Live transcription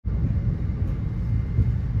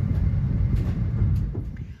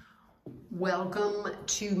Welcome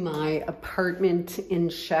to my apartment in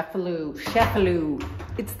Cefalu. Cefalu.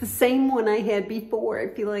 It's the same one I had before. I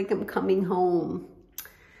feel like I'm coming home.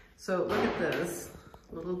 So look at this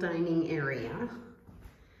little dining area.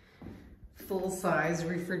 Full-size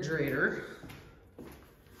refrigerator.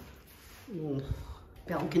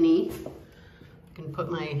 Balcony. I can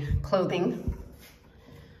put my clothing.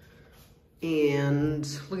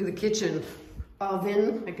 And look at the kitchen.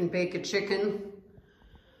 Oven. I can bake a chicken.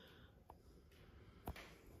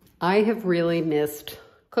 I have really missed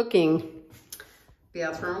cooking.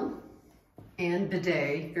 Bathroom and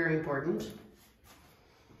bidet, very important.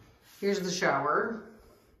 Here's the shower.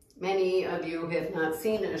 Many of you have not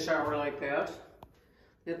seen a shower like that.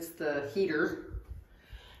 It's the heater.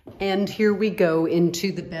 And here we go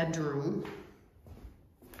into the bedroom.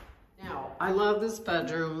 Now, I love this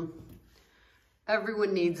bedroom.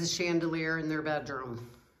 Everyone needs a chandelier in their bedroom.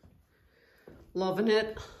 Loving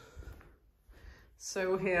it.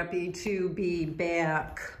 So happy to be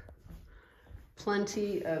back.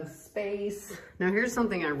 Plenty of space. Now here's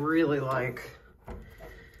something I really like.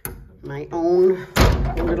 My own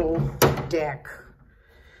little deck.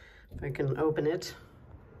 If I can open it.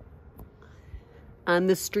 On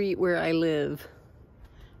the street where I live.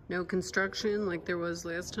 No construction like there was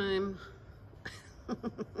last time.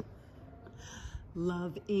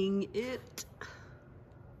 Loving it.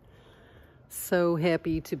 So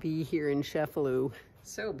happy to be here in Cefalu.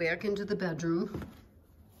 So back into the bedroom.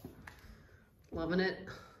 Loving it.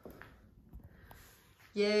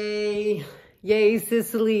 Yay. Yay,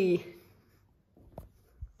 Sicily.